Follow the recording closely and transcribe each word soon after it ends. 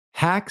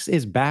Hacks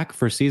is back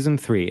for season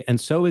 3,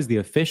 and so is the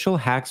official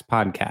Hacks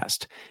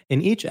podcast.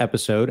 In each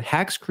episode,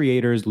 Hacks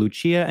creators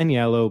Lucia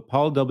Aniello,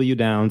 Paul W.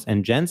 Downs,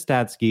 and Jen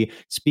Statsky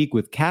speak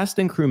with cast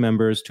and crew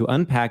members to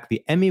unpack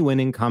the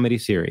Emmy-winning comedy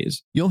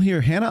series. You'll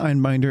hear Hannah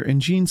Einbinder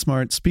and Gene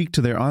Smart speak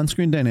to their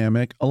on-screen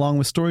dynamic, along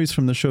with stories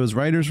from the show's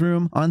writer's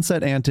room,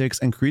 on-set antics,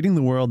 and creating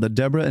the world that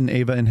Deborah and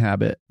Ava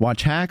inhabit.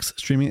 Watch Hacks,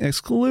 streaming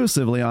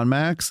exclusively on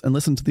Max, and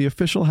listen to the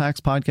official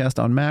Hacks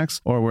podcast on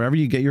Max or wherever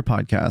you get your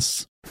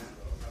podcasts.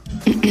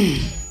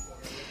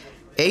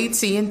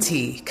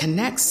 AT&T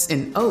connects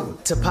an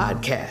ode to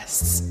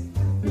podcasts.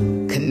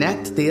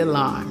 Connect the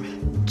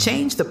alarm.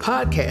 Change the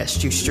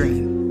podcast you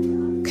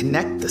stream.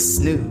 Connect the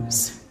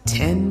snooze.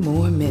 10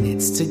 more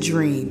minutes to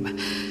dream.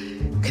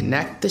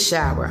 Connect the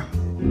shower.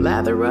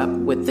 Lather up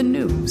with the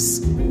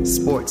news.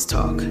 Sports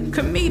talk,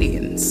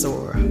 comedians,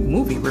 or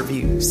movie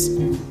reviews.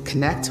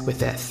 Connect with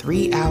that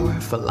 3-hour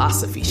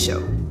philosophy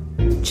show.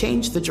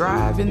 Change the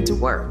drive into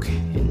work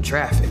in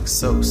traffic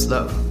so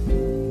slow.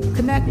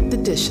 Connect the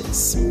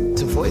dishes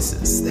to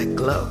voices that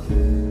glow.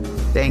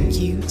 Thank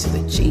you to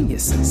the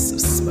geniuses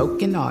of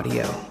spoken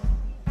audio.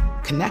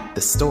 Connect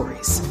the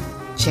stories.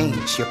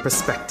 Change your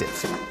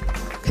perspective.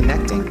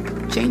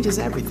 Connecting changes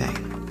everything.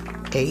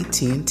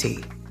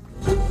 AT&T.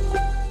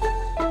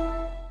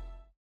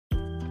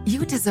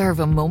 You deserve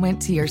a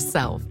moment to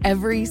yourself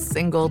every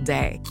single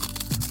day.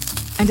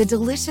 And a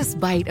delicious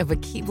bite of a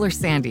Keebler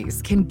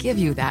Sandies can give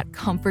you that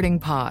comforting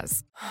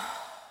pause.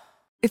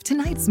 If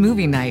tonight's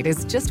movie night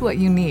is just what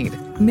you need,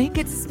 make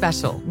it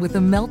special with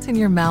the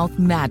melt-in-your-mouth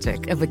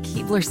magic of a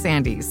Keebler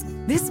Sandies.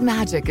 This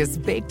magic is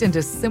baked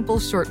into simple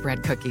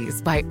shortbread cookies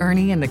by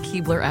Ernie and the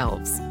Keebler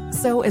Elves.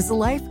 So as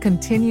life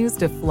continues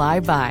to fly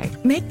by,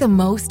 make the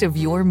most of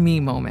your me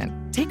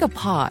moment. Take a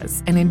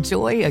pause and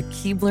enjoy a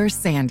Keebler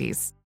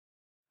Sandies.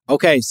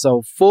 Okay,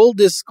 so full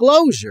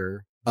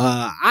disclosure,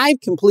 I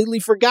completely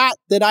forgot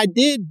that I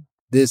did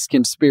this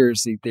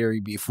conspiracy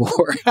theory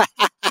before.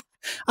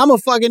 I'm a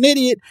fucking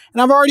idiot,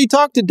 and I've already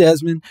talked to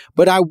Desmond,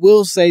 but I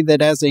will say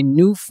that as a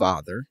new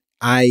father,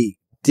 I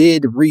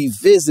did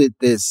revisit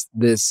this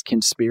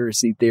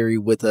conspiracy theory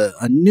with a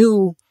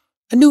new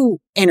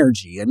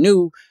energy, a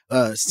new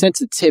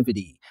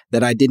sensitivity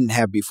that I didn't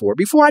have before.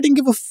 Before, I didn't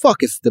give a fuck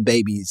if the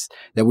babies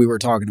that we were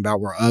talking about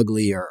were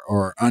ugly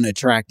or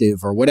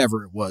unattractive or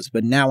whatever it was.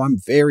 But now I'm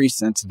very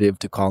sensitive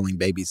to calling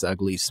babies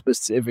ugly,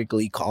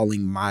 specifically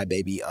calling my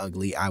baby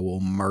ugly. I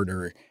will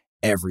murder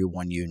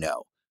everyone you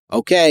know.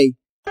 Okay.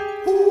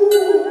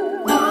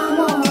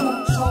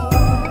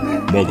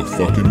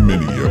 Motherfucking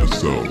mini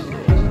episode.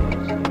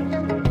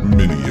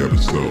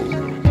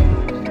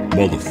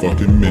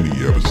 Motherfucking mini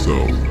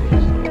episode.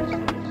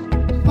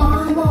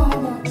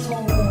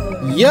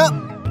 Yup.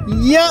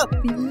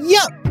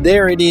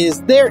 There it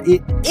is. There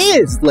it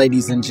is,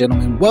 ladies and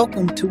gentlemen.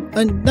 Welcome to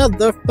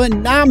another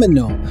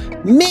phenomenal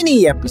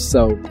mini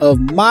episode of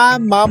My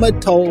Mama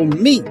Told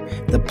Me,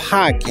 the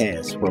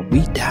podcast where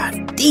we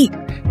dive deep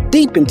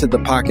into the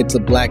pockets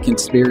of black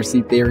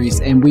conspiracy theories,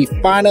 and we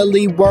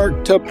finally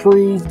work to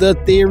prove the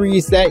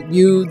theories that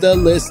you, the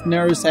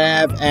listeners,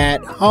 have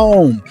at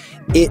home.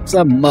 It's a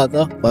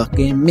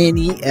motherfucking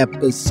mini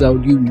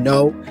episode. You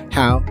know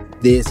how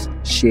this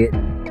shit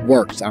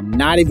works. I'm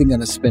not even going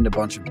to spend a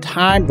bunch of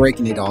time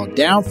breaking it all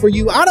down for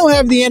you. I don't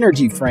have the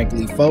energy,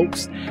 frankly,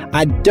 folks.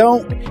 I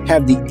don't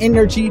have the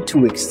energy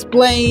to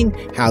explain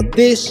how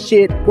this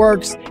shit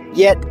works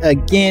yet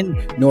again,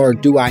 nor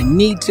do I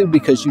need to,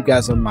 because you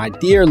guys are my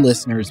dear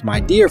listeners, my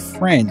dear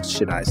friends,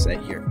 should I say,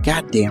 your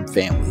goddamn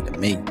family to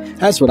me.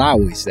 That's what I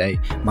always say.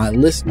 My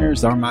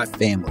listeners are my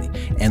family,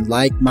 and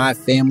like my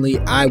family,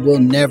 I will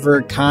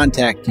never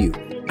contact you.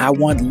 I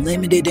want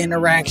limited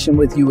interaction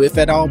with you, if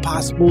at all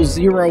possible,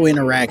 zero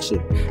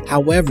interaction.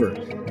 However,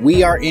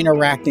 we are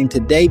interacting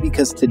today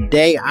because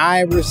today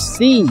I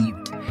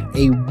received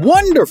a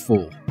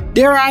wonderful,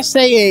 dare I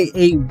say,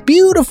 a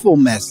beautiful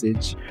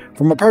message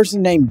from a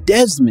person named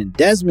Desmond.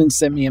 Desmond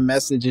sent me a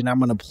message, and I'm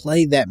going to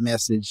play that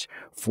message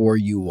for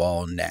you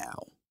all now.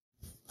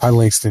 Hi,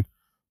 Langston.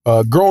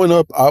 Growing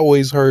up, I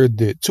always heard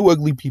that two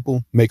ugly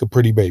people make a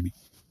pretty baby.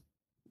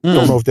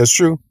 Don't know if that's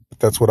true, but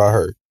that's what I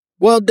heard.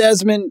 Well,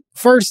 Desmond,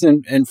 first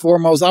and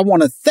foremost, I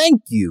want to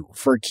thank you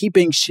for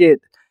keeping shit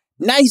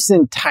nice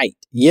and tight.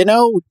 You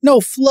know, no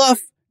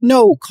fluff,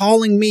 no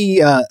calling me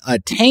a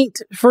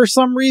taint for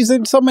some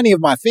reason. So many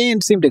of my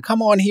fans seem to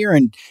come on here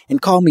and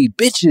call me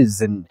bitches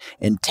and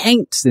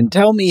taints and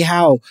tell me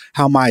how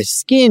my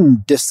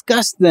skin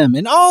disgusts them.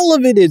 And all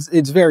of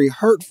it's very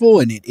hurtful,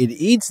 and it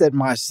eats at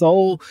my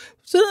soul.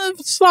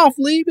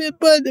 Softly,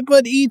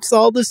 but eats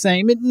all the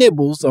same. It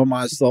nibbles on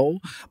my soul.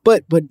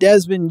 But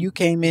Desmond, you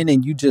came in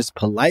and you just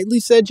politely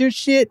said your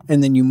shit,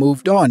 and then you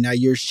moved on. Now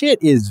your shit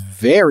is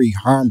very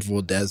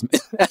harmful,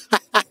 Desmond.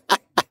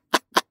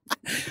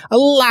 A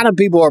lot of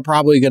people are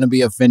probably going to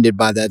be offended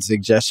by that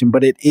suggestion,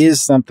 but it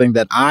is something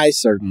that I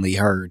certainly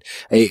heard.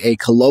 A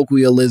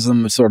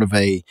colloquialism, sort of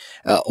a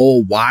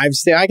old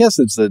wives' tale. I guess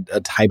it's a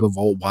type of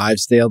old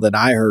wives' tale that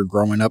I heard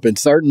growing up, and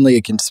certainly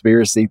a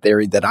conspiracy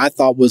theory that I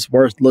thought was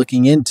worth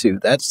looking into.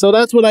 That's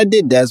what I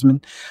did,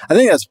 Desmond. I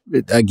think that's,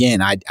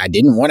 again, I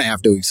didn't want to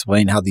have to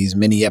explain how these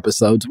mini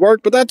episodes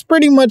work, but that's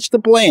pretty much the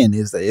plan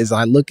is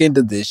I look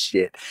into this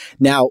shit.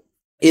 Now,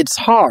 it's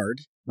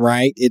hard,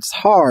 right? It's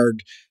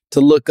hard to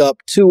look up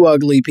two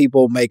ugly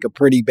people make a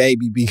pretty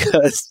baby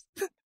because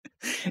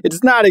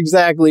it's not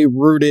exactly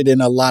rooted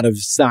in a lot of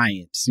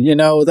science. You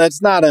know,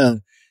 that's not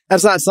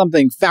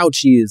something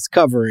Fauci is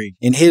covering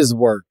in his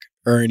work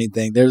or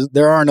anything.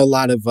 There aren't a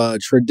lot of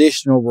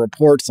traditional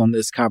reports on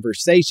this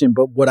conversation,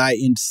 but what I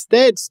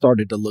instead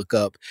started to look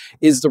up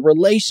is the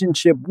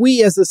relationship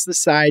we as a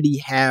society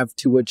have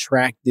to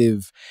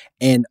attractive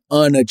and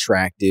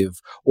unattractive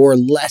or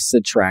less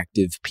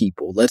attractive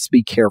people. Let's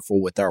be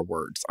careful with our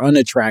words.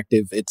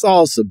 Unattractive, it's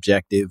all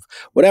subjective.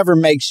 Whatever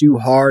makes you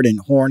hard and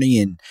horny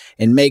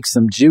and makes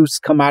some juice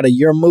come out of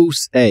your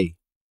moose, hey,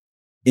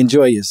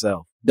 enjoy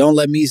yourself. Don't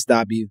let me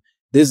stop you.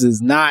 This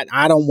is not,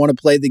 I don't want to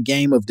play the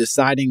game of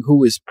deciding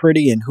who is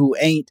pretty and who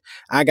ain't.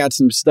 I got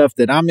some stuff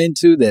that I'm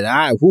into that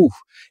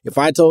if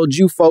I told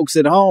you folks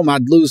at home,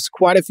 I'd lose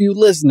quite a few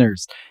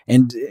listeners.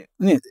 And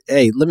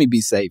hey, let me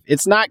be safe.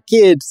 It's not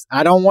kids.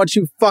 I don't want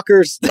you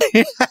fuckers.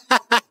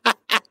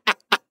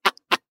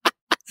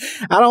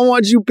 I don't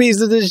want you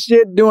pieces of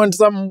shit doing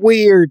something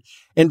weird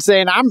and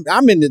saying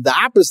I'm into the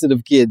opposite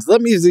of kids.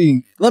 Let me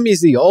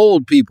see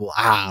old people.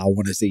 I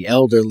want to see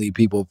elderly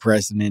people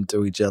pressing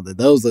into each other.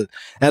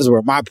 That's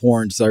where my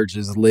porn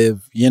searches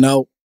live, you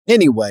know?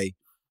 Anyway,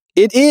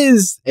 it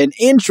is an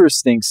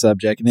interesting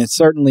subject, and it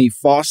certainly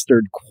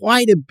fostered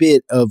quite a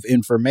bit of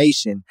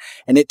information.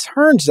 And it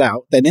turns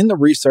out that in the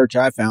research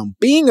I found,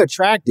 being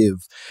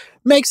attractive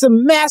makes a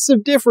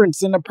massive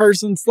difference in a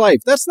person's life.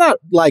 That's not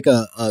like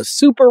a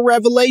super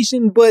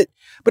revelation, but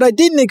I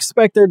didn't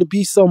expect there to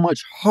be so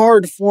much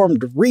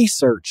hard-formed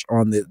research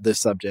on the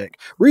subject.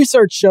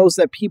 Research shows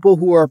that people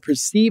who are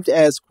perceived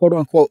as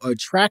quote-unquote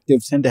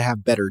attractive tend to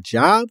have better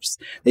jobs.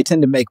 They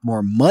tend to make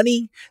more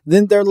money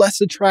than their less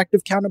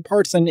attractive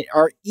counterparts and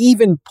are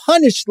even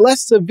punished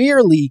less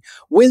severely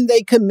when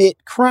they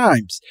commit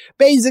crimes.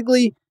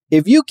 Basically,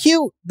 if you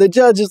cute, the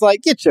judge is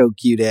like, get your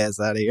cute ass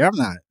out of here.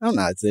 I'm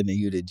not sending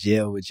you to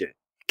jail with you.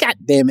 God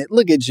damn it.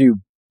 Look at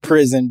you,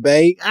 prison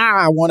bae.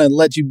 I want to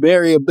let you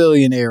marry a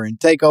billionaire and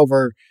take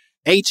over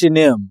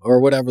H&M or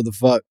whatever the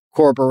fuck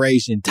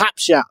corporation. Top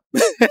Shop.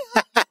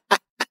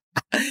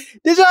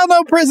 Did y'all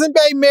know Prison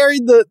Bae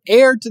married the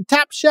heir to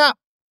Top Shop?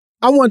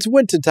 I once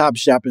went to Top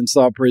Shop and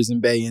saw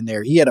Prison Bae in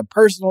there. He had a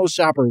personal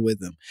shopper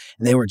with him,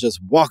 and they were just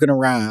walking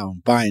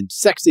around buying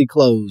sexy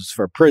clothes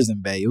for Prison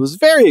Bae. It was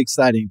very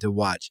exciting to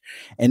watch.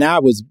 And I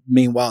was,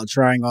 meanwhile,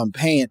 trying on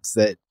pants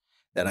that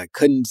I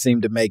couldn't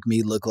seem to make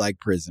me look like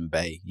Prison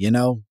Bae, you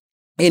know?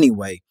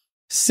 Anyway,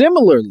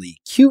 similarly,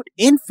 cute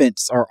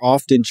infants are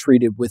often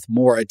treated with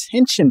more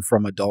attention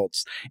from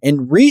adults,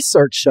 and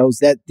research shows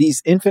that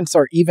these infants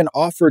are even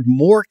offered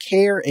more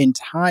care and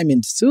time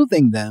in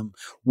soothing them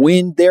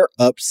when they're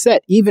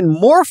upset, even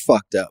more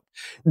fucked up.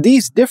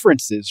 These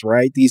differences,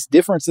 right? These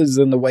differences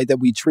in the way that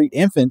we treat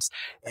infants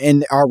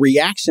and our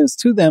reactions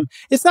to them,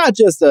 it's not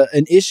just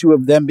an issue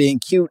of them being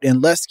cute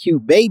and less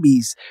cute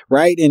babies,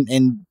 right?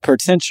 And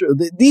potential,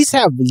 these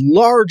have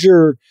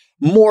larger,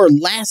 more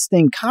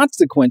lasting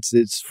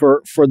consequences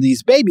for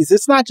these babies.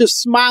 It's not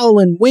just smile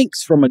and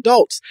winks from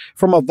adults.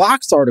 From a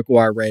Vox article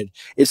I read,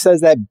 it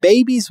says that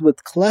babies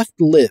with cleft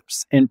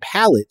lips and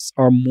palates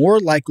are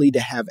more likely to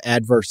have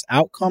adverse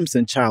outcomes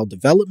in child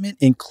development,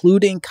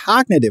 including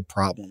cognitive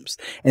problems.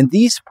 And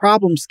these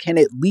problems can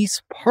at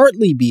least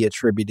partly be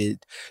attributed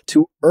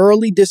to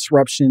early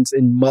disruptions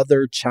in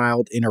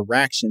mother-child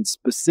interactions,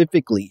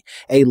 specifically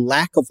a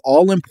lack of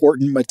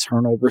all-important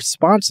maternal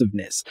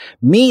responsiveness,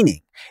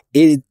 meaning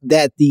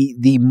that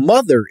the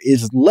mother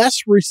is less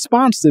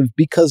responsive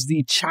because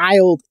the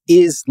child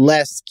is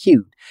less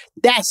cute.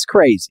 That's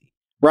crazy,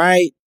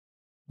 right?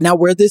 Now,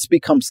 where this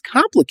becomes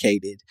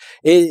complicated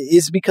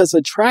is because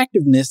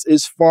attractiveness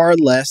is far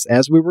less,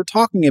 as we were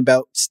talking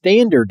about,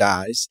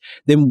 standardized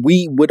than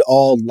we would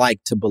all like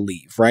to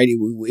believe, right?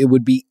 It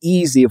would be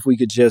easy if we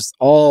could just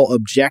all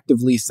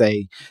objectively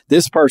say,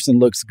 this person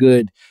looks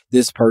good,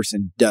 this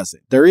person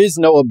doesn't. There is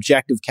no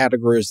objective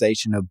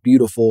categorization of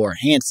beautiful or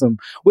handsome,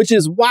 which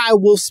is why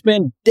we'll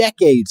spend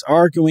decades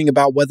arguing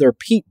about whether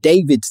Pete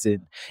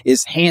Davidson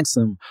is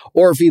handsome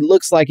or if he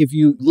looks like if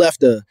you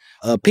left a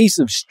piece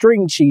of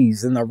string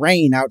cheese in the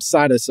rain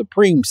outside a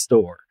Supreme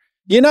store.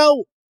 You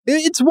know,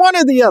 it's one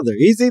or the other.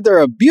 He's either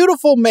a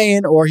beautiful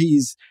man or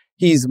he's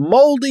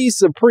moldy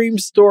Supreme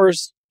store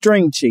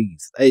string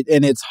cheese.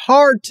 And it's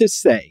hard to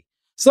say.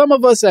 Some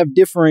of us have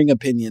differing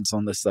opinions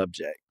on the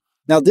subject.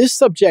 Now, this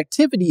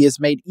subjectivity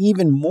is made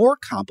even more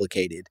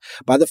complicated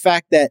by the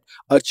fact that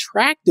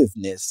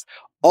attractiveness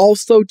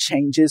also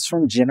changes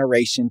from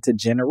generation to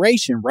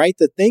generation, right?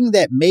 The thing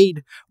that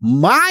made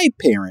my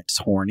parents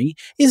horny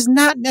is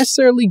not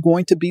necessarily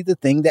going to be the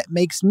thing that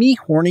makes me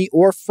horny,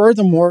 or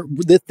furthermore,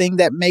 the thing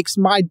that makes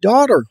my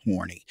daughter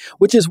horny,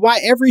 which is why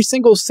every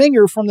single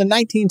singer from the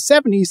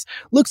 1970s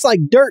looks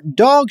like dirt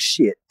dog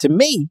shit to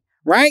me,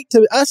 right?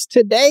 To us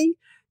today,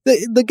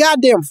 the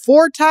goddamn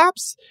Four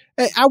Tops.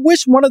 I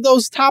wish one of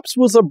those tops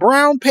was a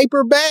brown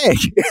paper bag.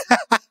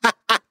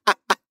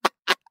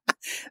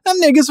 Them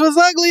niggas was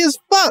ugly as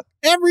fuck.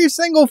 Every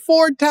single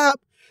Ford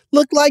Top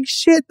looked like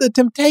shit. The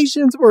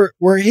Temptations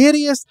were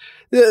hideous.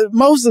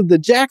 Most of the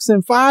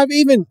Jackson 5,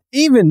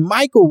 even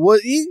Michael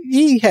was,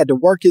 he had to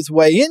work his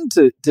way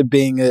into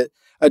being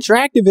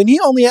attractive, and he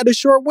only had a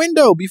short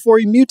window before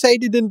he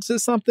mutated into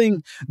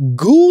something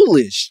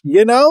ghoulish,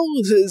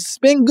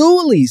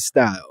 Spenguli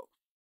style.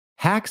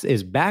 Hacks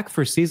is back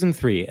for season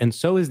 3, and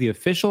so is the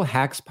official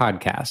Hacks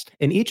podcast.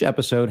 In each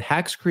episode,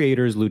 Hacks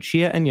creators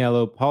Lucia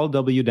Aniello, Paul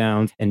W.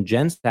 Downs, and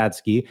Jen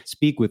Statsky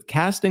speak with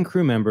cast and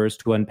crew members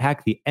to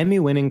unpack the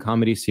Emmy-winning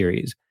comedy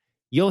series.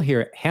 You'll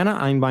hear Hannah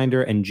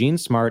Einbinder and Jean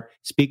Smart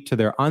speak to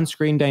their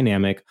on-screen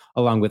dynamic,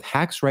 along with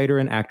Hacks writer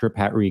and actor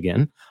Pat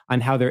Regan, on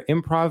how their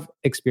improv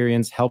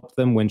experience helped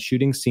them when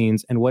shooting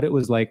scenes and what it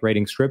was like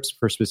writing scripts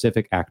for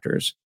specific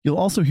actors. You'll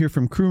also hear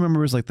from crew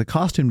members like the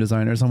costume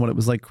designers on what it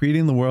was like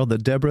creating the world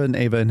that Deborah and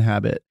Ava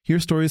inhabit.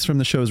 Hear stories from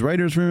the show's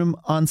writer's room,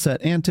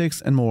 on-set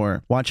antics, and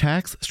more. Watch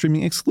Hacks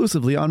streaming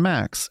exclusively on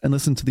Max, and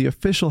listen to the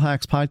official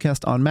Hacks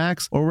podcast on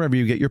Max or wherever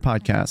you get your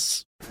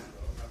podcasts.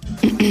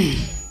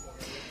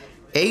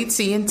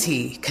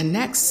 AT&T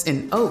connects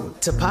an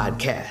ode to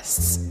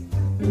podcasts.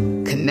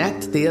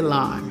 Connect the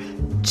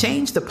alarm.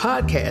 Change the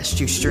podcast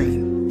you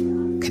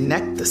stream.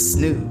 Connect the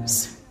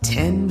snooze.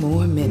 10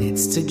 more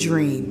minutes to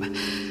dream.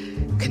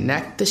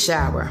 Connect the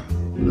shower.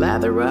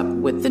 Lather up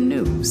with the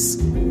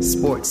news.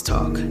 Sports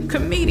talk,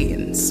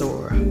 comedians,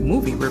 or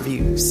movie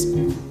reviews.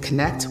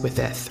 Connect with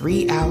that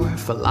 3-hour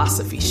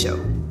philosophy show.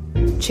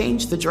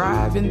 Change the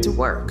drive into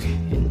work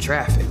in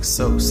traffic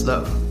so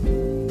slow.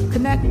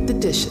 Connect the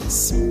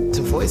dishes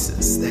to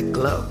voices that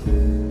glow.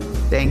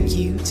 Thank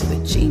you to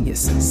the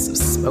geniuses of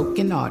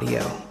spoken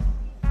audio.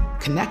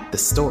 Connect the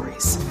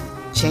stories.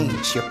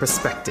 Change your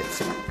perspective.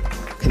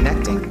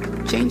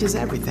 Connecting changes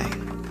everything.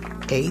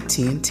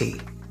 AT&T.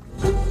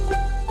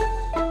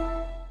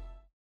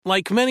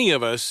 Like many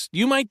of us,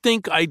 you might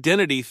think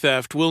identity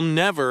theft will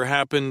never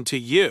happen to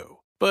you.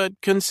 But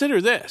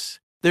consider this.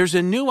 There's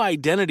a new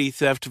identity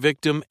theft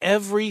victim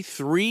every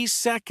 3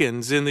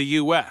 seconds in the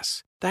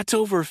U.S. That's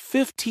over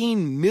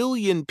 15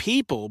 million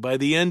people by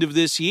the end of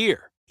this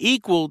year,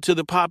 equal to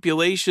the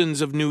populations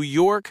of New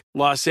York,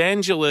 Los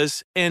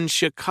Angeles, and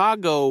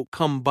Chicago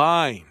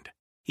combined.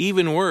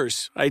 Even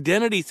worse,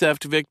 identity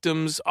theft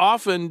victims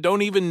often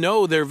don't even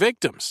know they're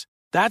victims.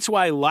 That's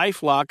why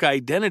LifeLock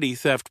Identity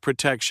Theft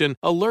Protection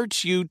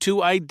alerts you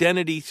to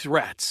identity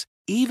threats,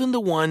 even the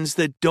ones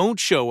that don't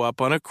show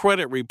up on a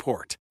credit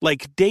report,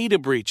 like data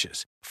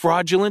breaches,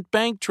 fraudulent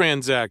bank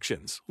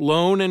transactions,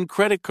 loan and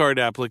credit card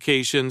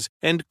applications,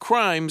 and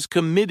crimes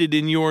committed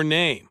in your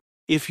name.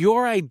 If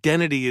your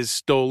identity is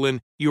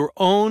stolen, your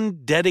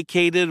own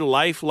dedicated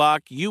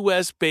LifeLock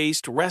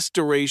U.S.-based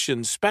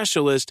restoration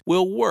specialist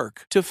will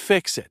work to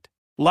fix it.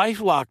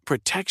 LifeLock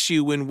protects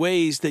you in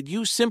ways that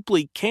you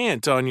simply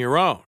can't on your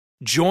own.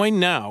 Join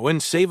now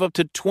and save up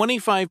to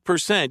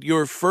 25%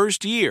 your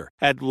first year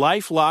at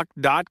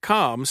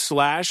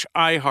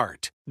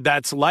LifeLock.com/iHeart.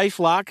 That's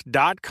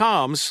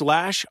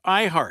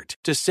LifeLock.com/iHeart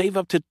to save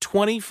up to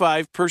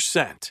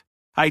 25%.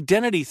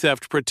 Identity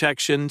theft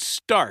protection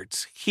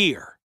starts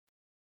here.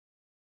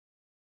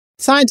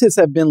 Scientists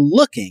have been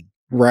looking,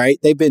 right?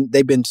 They've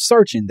been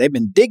searching, they've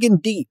been digging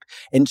deep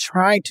and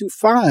trying to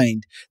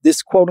find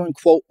this quote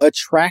unquote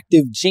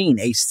attractive gene,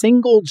 a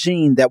single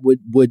gene that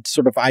would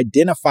sort of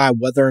identify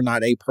whether or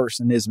not a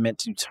person is meant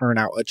to turn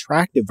out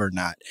attractive or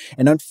not.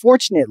 And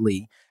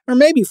unfortunately, or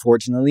maybe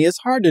fortunately, it's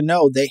hard to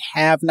know, they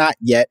have not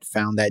yet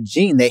found that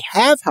gene. They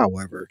have,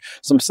 however,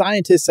 some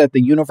scientists at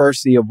the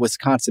University of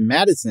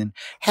Wisconsin-Madison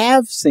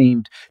have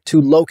seemed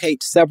to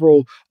locate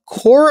several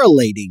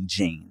correlating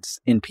genes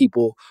in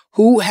people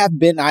who have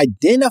been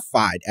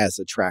identified as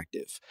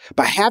attractive.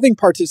 By having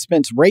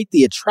participants rate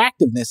the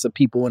attractiveness of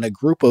people in a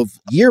group of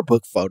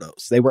yearbook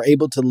photos, they were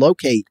able to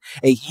locate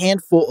a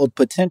handful of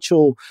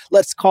potential,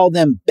 let's call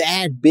them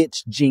bad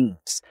bitch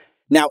genes.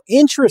 Now,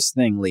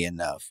 interestingly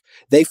enough,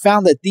 they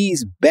found that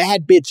these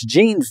bad bitch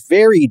genes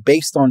varied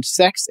based on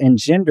sex and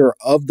gender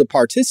of the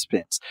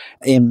participants.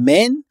 In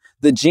men,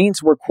 the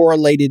genes were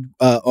correlated.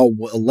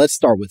 Let's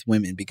start with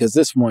women, because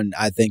this one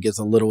I think is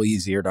a little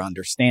easier to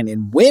understand.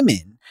 In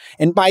women,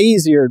 and by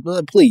easier,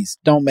 please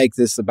don't make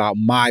this about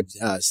my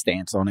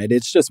stance on it.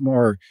 It's just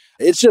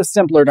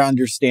simpler to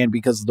understand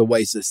because of the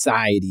way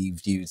society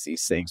views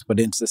these things. But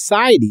in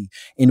society,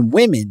 in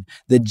women,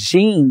 the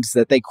genes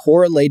that they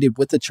correlated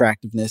with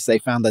attractiveness, they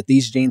found that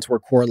these genes were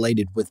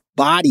correlated with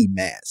body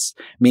mass,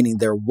 meaning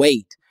their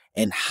weight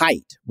and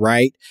height,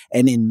 right?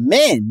 And in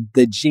men,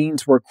 the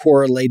genes were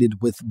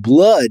correlated with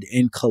blood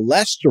and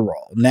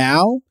cholesterol.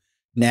 Now,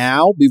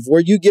 Now, before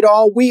you get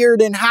all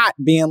weird and hot,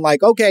 being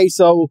like, okay,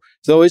 so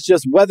it's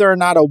just whether or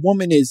not a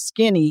woman is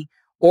skinny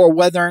or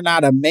whether or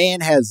not a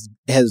man has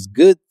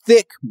good,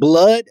 thick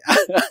blood.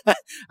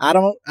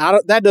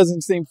 That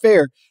doesn't seem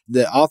fair.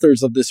 The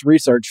authors of this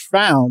research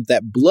found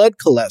that blood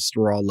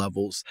cholesterol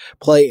levels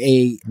play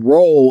a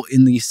role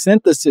in the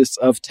synthesis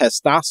of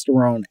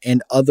testosterone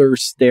and other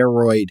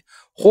steroid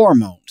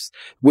hormones,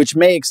 which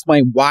may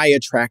explain why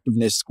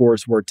attractiveness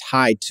scores were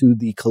tied to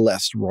the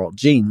cholesterol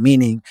gene,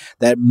 meaning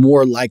that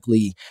more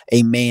likely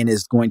a man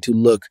is going to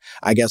look,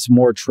 I guess,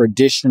 more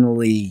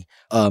traditionally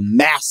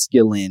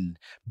masculine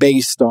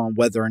based on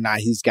whether or not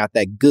he's got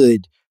that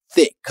good,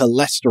 thick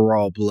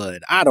cholesterol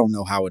blood. I don't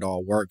know how it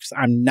all works.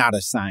 I'm not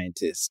a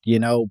scientist,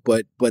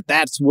 but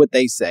that's what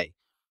they say.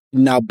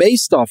 Now,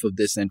 based off of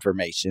this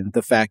information,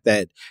 the fact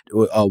that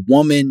a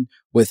woman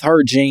with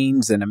her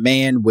genes and a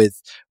man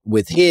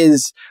with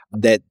his,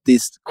 that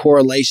this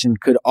correlation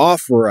could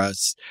offer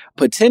us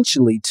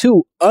potentially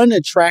two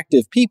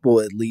unattractive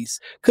people, at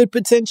least, could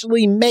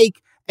potentially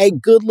make a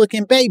good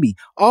looking baby.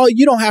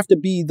 You don't have to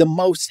be the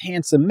most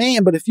handsome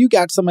man, but if you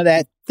got some of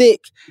that thick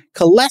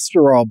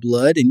cholesterol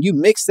blood and you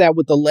mix that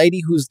with a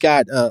lady who's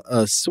got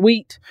a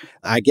sweet,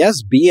 I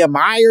guess,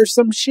 BMI or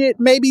some shit,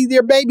 maybe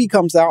their baby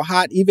comes out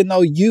hot, even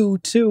though you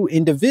two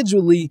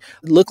individually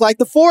look like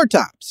the Four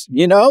Tops,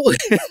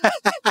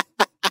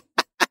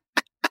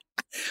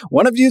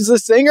 One of you's the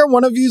singer,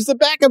 one of you's the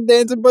backup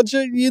dancer, but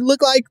you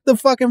look like the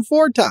fucking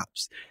Four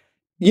Tops.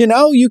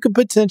 You could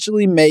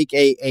potentially make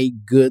a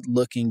good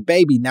looking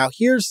baby. Now,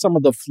 here's some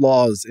of the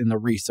flaws in the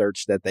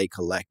research that they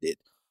collected.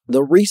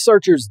 The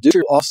researchers do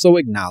also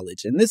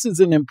acknowledge, and this is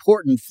an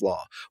important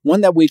flaw, one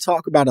that we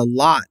talk about a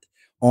lot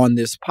on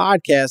this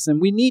podcast,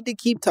 and we need to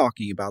keep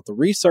talking about. The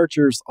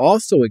researchers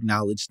also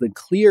acknowledge the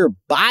clear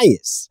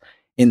bias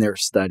in their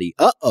study.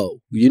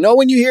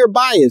 When you hear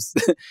bias,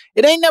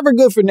 it ain't never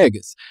good for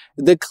niggas.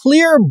 The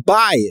clear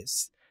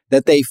bias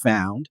that they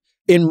found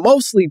in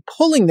mostly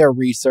pulling their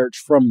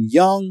research from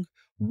young,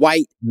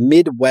 white,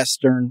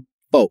 Midwestern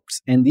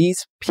folks. And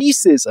these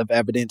pieces of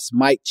evidence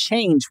might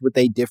change with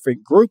a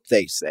different group,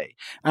 they say.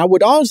 I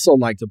would also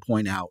like to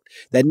point out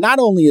that not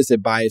only is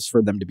it biased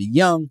for them to be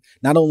young,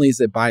 not only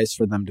is it biased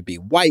for them to be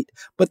white,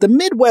 but the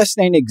Midwest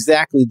ain't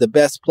exactly the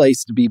best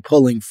place to be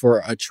pulling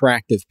for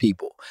attractive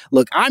people.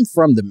 Look, I'm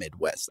from the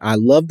Midwest. I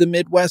love the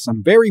Midwest.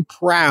 I'm very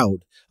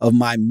proud of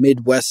my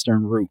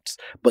Midwestern roots.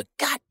 But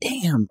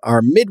goddamn,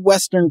 our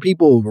Midwestern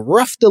people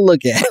rough to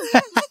look at.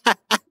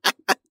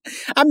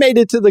 I made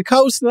it to the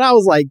coast and I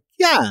was like,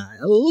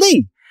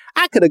 golly,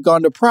 I could have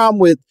gone to prom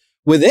with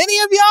any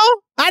of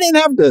y'all. I didn't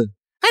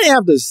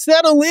have to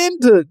settle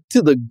into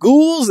the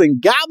ghouls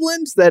and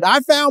goblins that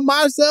I found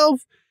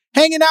myself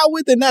hanging out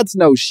with. And that's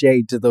no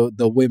shade to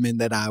the women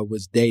that I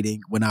was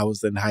dating when I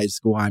was in high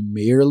school. I'm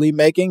merely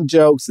making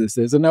jokes. This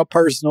isn't a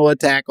personal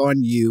attack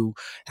on you.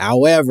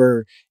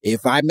 However,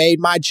 if I made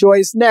my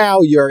choice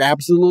now, you're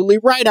absolutely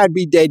right. I'd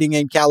be dating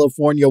in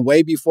California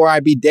way before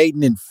I'd be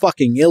dating in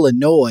fucking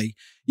Illinois.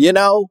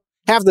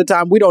 Half the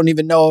time we don't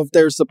even know if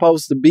there's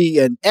supposed to be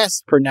an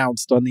S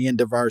pronounced on the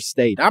end of our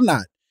state. I'm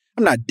not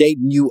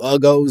dating you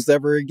uggos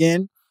ever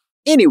again.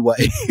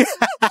 Anyway,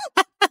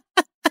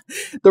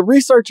 the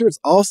researchers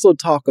also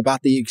talk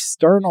about the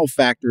external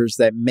factors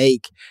that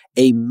make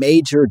a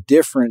major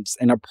difference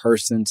in a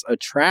person's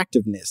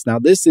attractiveness. Now,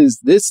 this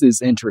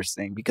is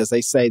interesting because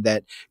they say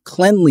that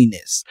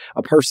cleanliness,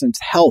 a person's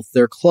health,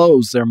 their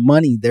clothes, their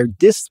money, their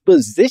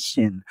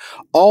disposition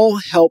all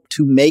help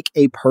to make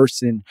a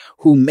person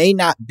who may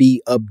not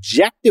be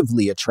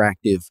objectively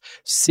attractive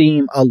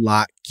seem a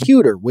lot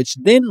cuter, which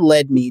then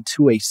led me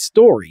to a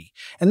story.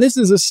 And this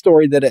is a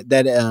story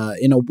that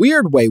in a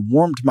weird way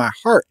warmed my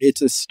heart.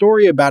 It's a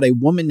story about a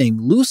woman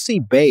named Lucy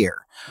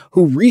Bayer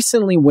who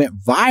recently went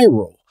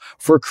viral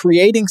for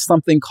creating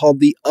something called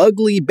the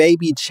Ugly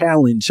Baby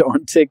Challenge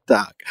on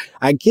TikTok.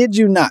 I kid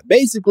you not.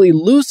 Basically,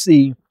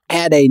 Lucy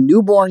had a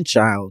newborn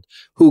child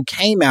who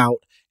came out,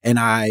 and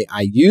I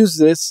use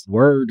this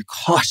word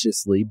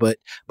cautiously, but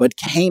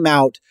came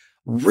out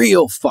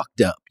real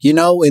fucked up, in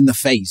the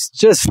face.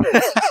 Just,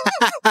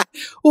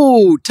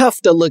 ooh, tough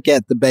to look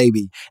at the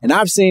baby. And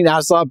I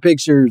saw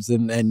pictures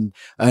and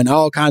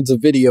all kinds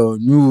of video,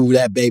 and ooh,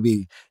 that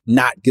baby,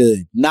 not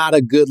good. Not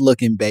a good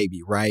looking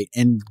baby, right?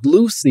 And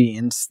Lucy,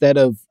 instead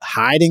of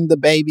hiding the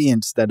baby,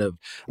 instead of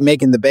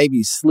making the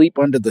baby sleep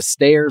under the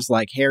stairs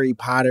like Harry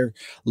Potter,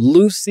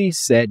 Lucy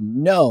said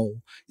no,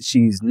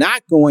 she's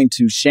not going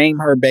to shame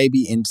her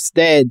baby.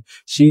 Instead,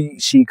 she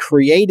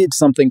created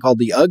something called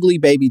the Ugly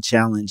Baby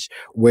Challenge,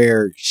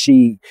 where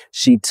she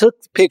took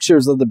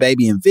pictures of the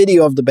baby and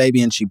video of the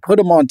baby and she put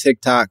them on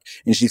TikTok,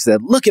 and she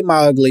said, look at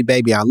my ugly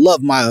baby. I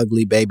love my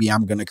ugly baby.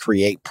 I'm going to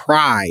create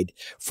pride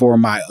for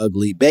my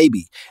ugly baby.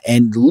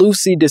 And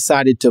Lucy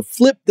decided to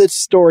flip the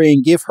story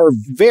and give her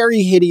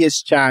very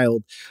hideous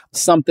child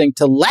something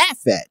to laugh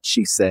at,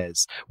 she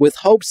says, with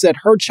hopes that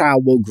her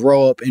child will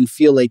grow up and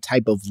feel a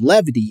type of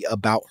levity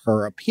about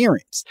her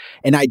appearance.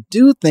 And I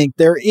do think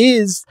there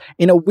is,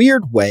 in a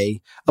weird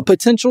way, a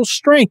potential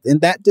strength in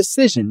that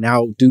decision.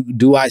 Now,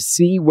 do I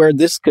see where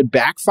this could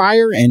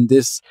backfire and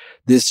this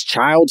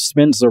child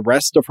spends the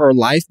rest of her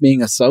life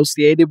being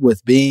associated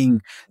with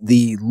being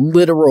the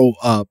literal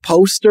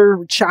poster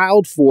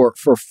child for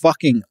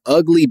fucking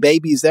ugly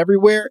babies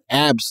everywhere?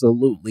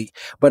 Absolutely.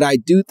 But I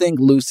do think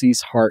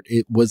Lucy's heart,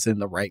 it was in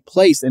the right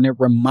place. And it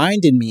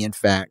reminded me, in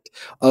fact,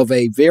 of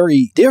a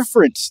very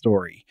different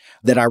story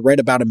that I read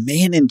about a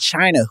man in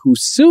China who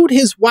sued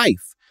his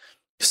wife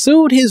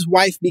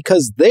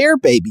because their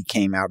baby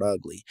came out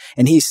ugly.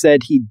 And he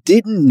said he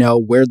didn't know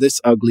where this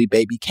ugly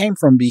baby came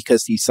from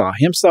because he saw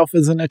himself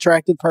as an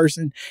attractive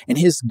person and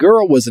his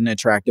girl was an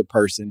attractive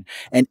person.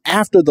 And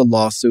after the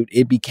lawsuit,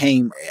 it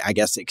became, I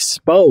guess,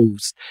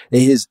 exposed.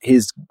 His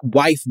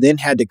wife then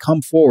had to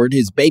come forward.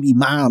 His baby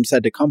moms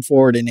had to come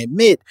forward and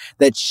admit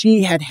that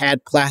she had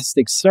had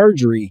plastic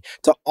surgery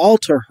to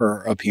alter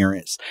her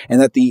appearance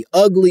and that the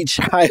ugly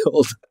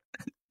child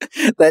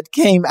that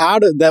came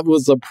out of that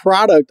was a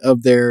product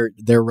of their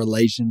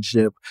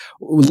relationship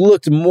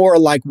looked more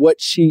like what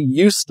she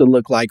used to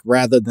look like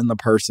rather than the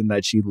person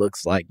that she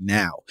looks like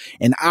now.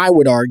 And I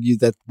would argue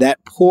that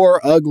poor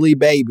ugly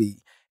baby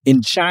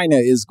in China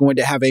is going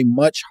to have a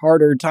much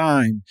harder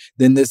time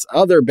than this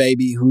other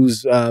baby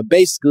who's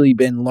basically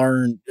been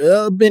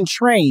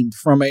trained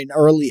from an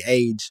early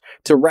age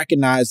to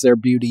recognize their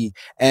beauty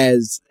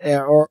as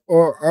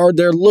or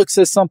their looks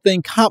as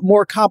something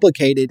more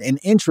complicated and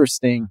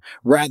interesting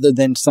rather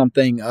than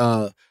something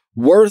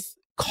worth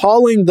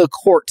calling the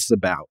courts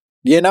about,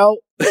 you know?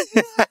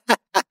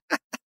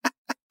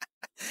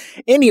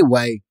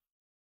 Anyway,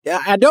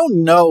 I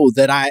don't know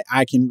that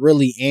I can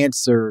really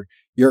answer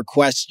your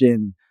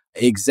question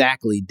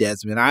exactly,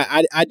 Desmond.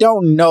 I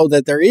don't know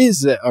that there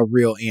is a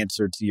real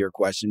answer to your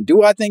question.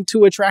 Do I think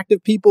two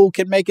attractive people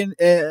can make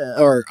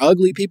or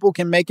ugly people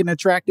can make an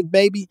attractive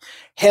baby?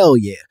 Hell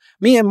yeah.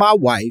 Me and my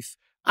wife,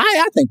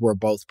 I think we're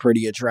both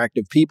pretty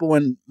attractive people.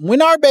 And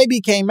when our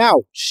baby came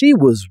out, she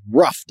was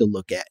rough to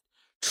look at.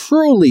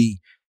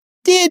 Truly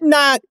did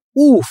not,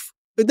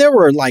 there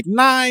were like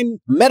 9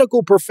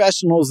 medical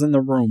professionals in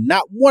the room.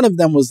 Not one of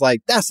them was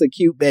like, that's a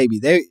cute baby.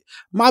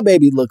 My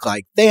baby looked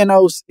like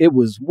Thanos. It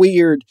was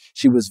weird.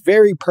 She was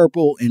very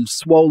purple and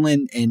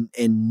swollen and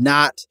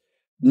not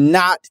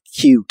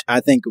cute. I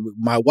think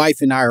my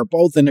wife and I are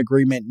both in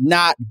agreement,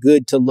 not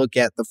good to look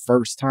at the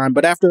first time.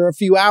 But after a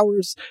few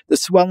hours, the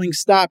swelling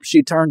stopped.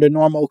 She turned a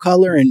normal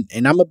color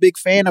and I'm a big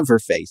fan of her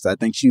face. I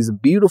think she's a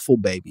beautiful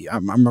baby.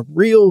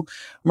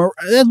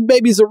 That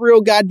baby's a real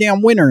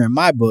goddamn winner in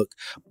my book,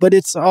 but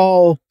it's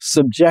all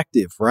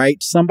subjective,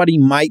 right? Somebody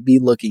might be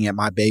looking at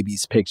my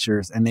baby's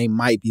pictures and they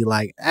might be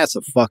like, that's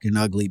a fucking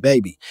ugly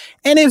baby.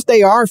 And if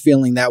they are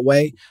feeling that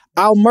way,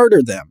 I'll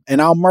murder them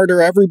and I'll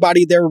murder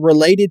everybody they're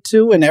related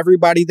to and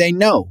everybody they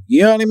know.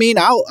 You know what I mean?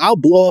 I'll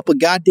blow up a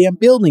goddamn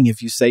building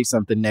if you say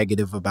something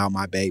negative about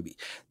my baby.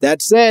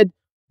 That said,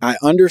 I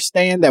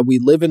understand that we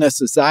live in a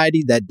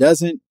society that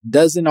doesn't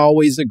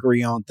always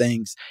agree on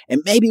things.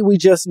 And maybe we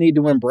just need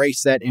to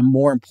embrace that. And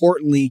more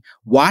importantly,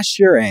 wash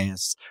your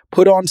ass,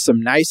 put on some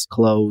nice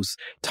clothes,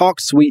 talk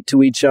sweet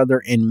to each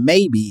other, and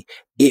maybe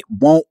it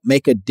won't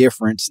make a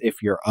difference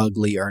if you're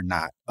ugly or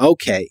not.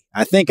 Okay,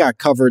 I think I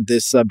covered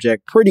this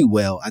subject pretty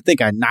well. I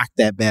think I knocked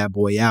that bad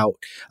boy out.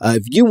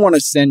 If you want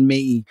to send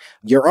me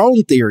your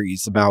own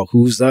theories about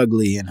who's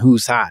ugly and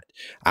who's hot,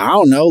 I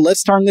don't know.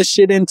 Let's turn this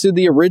shit into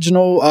the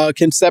original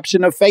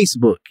conception of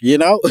Facebook, you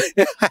know?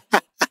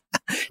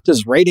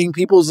 Just rating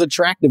people's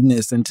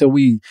attractiveness until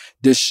we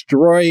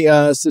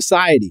destroy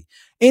society.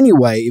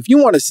 Anyway, if you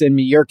want to send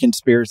me your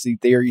conspiracy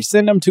theories,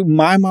 send them to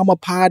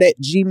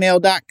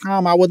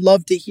mymamapod@gmail.com. I would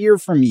love to hear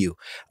from you.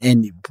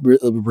 And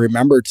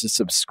remember to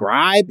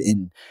subscribe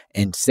and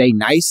say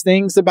nice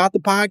things about the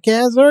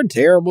podcast or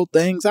terrible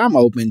things. I'm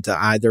open to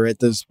either at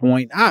this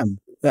point. I'm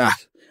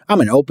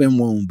an open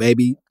wound,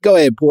 baby. Go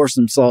ahead, pour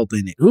some salt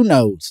in it. Who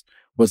knows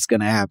what's going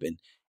to happen?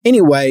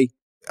 Anyway,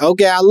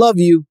 okay, I love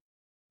you.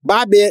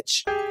 Bye,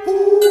 bitch.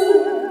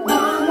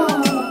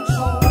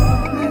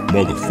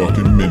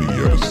 Motherfucking mini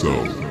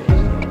episode.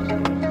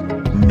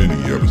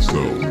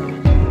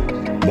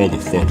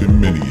 Motherfucking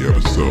mini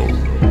episode.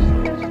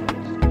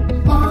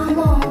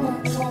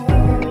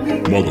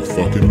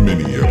 Motherfucking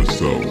mini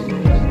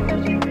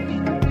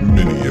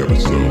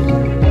episode.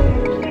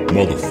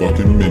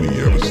 Motherfucking mini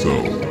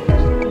episode.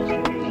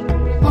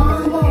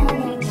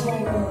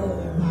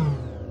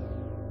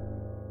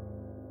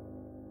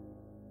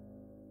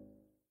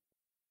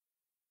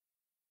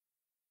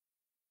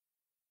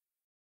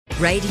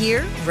 Right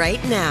here,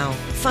 right now.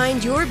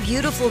 Find your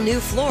beautiful new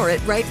floor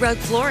at Right Rug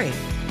Flooring.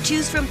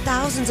 Choose from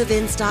thousands of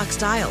in-stock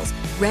styles,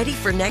 ready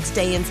for next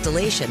day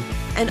installation,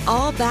 and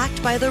all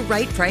backed by the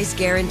right price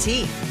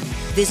guarantee.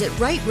 Visit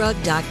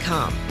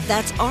rightrug.com.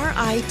 That's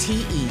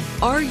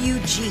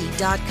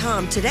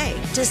RITERUG.com today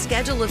to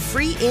schedule a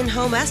free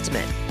in-home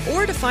estimate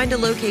or to find a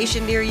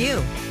location near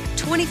you.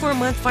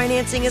 24-month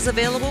financing is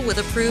available with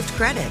approved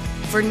credit.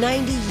 For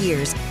 90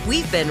 years,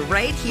 we've been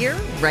right here,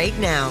 right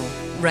now.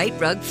 Right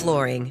Rug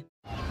Flooring.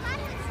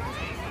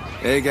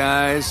 Hey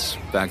guys,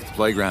 back at the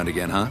playground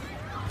again, huh?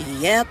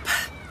 Yep.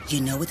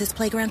 You know what this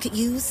playground could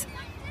use?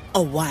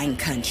 A wine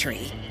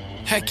country.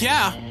 Heck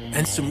yeah,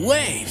 and some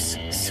waves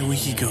so we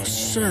could go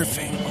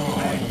surfing.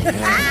 Oh,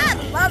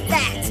 Ah, love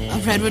that. A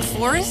redwood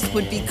forest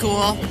would be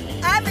cool.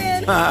 I'm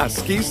in. Ah,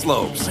 ski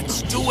slopes.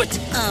 let's do it.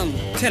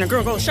 Can a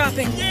girl go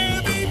shopping?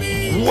 Yeah,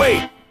 baby.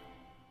 Wait!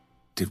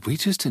 Did we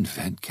just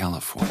invent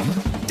California?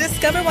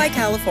 Discover why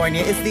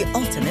California is the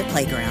ultimate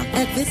playground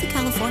at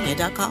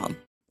visitcalifornia.com.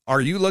 Are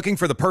you looking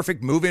for the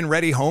perfect move-in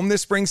ready home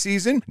this spring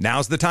season?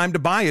 Now's the time to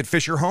buy at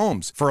Fisher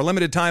Homes. For a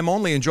limited time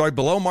only, enjoy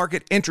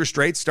below-market interest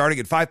rates starting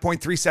at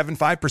 5.375%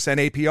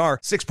 APR,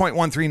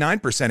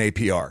 6.139%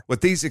 APR.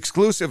 With these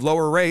exclusive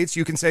lower rates,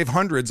 you can save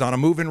hundreds on a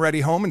move-in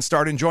ready home and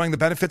start enjoying the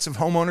benefits of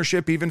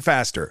homeownership even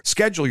faster.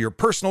 Schedule your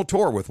personal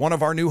tour with one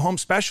of our new home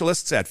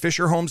specialists at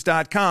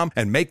FisherHomes.com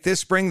and make this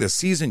spring the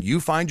season you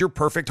find your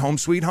perfect home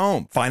sweet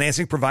home.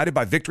 Financing provided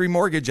by Victory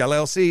Mortgage,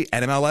 LLC,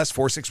 NMLS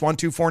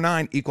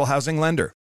 461249, Equal Housing Lender.